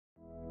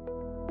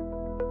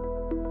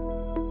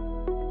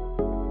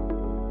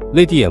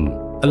Lithium,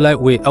 a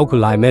lightweight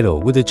alkali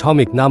metal with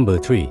atomic number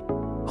 3,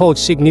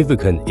 holds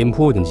significant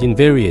importance in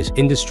various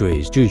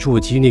industries due to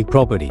its unique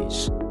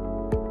properties.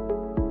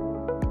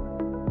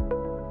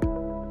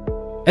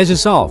 As a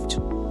soft,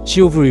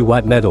 silvery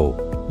white metal,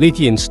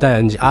 lithium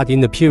stands out in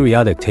the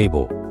periodic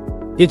table.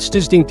 Its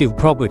distinctive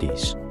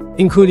properties,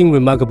 including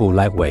remarkable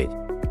lightweight,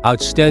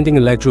 outstanding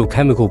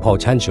electrochemical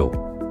potential,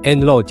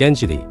 and low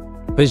density,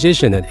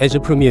 position it as a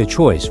premier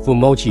choice for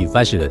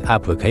multifaceted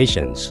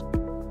applications.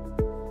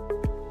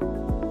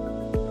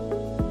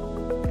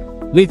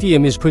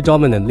 Lithium is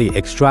predominantly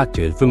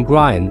extracted from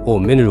brine or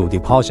mineral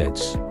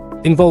deposits,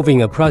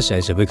 involving a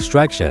process of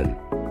extraction,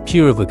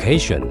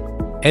 purification,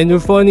 and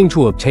refining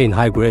to obtain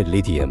high-grade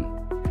lithium.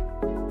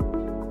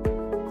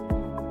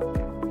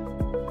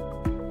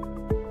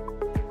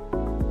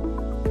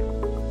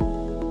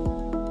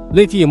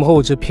 Lithium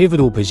holds a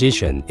pivotal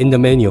position in the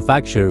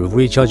manufacture of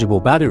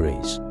rechargeable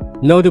batteries,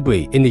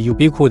 notably in the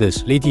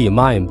ubiquitous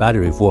lithium-ion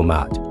battery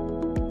format.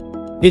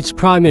 Its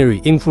primary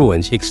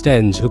influence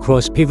extends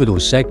across pivotal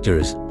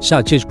sectors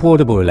such as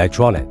portable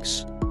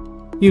electronics,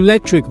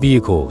 electric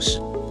vehicles,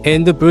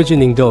 and the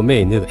burgeoning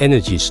domain of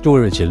energy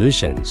storage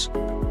solutions.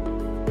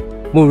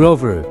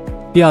 Moreover,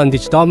 beyond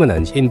its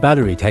dominance in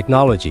battery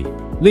technology,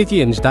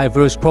 lithium's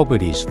diverse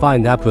properties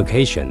find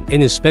application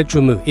in a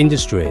spectrum of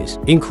industries,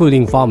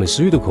 including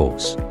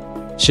pharmaceuticals,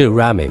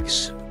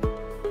 ceramics,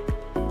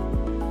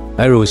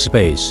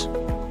 aerospace.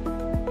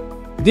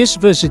 This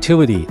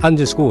versatility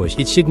underscores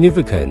its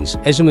significance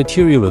as a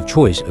material of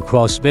choice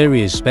across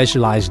various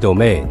specialized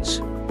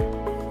domains.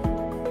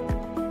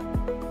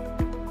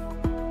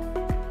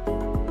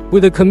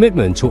 With a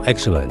commitment to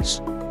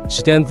excellence,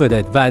 Stanford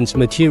Advanced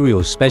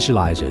Materials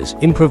specializes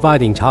in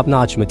providing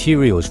top-notch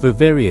materials for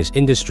various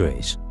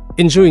industries,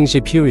 ensuring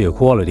superior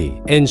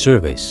quality and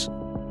service.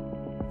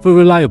 For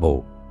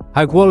reliable,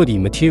 high-quality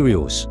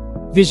materials,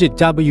 visit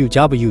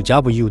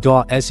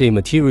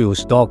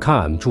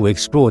www.samaterials.com to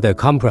explore their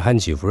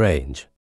comprehensive range.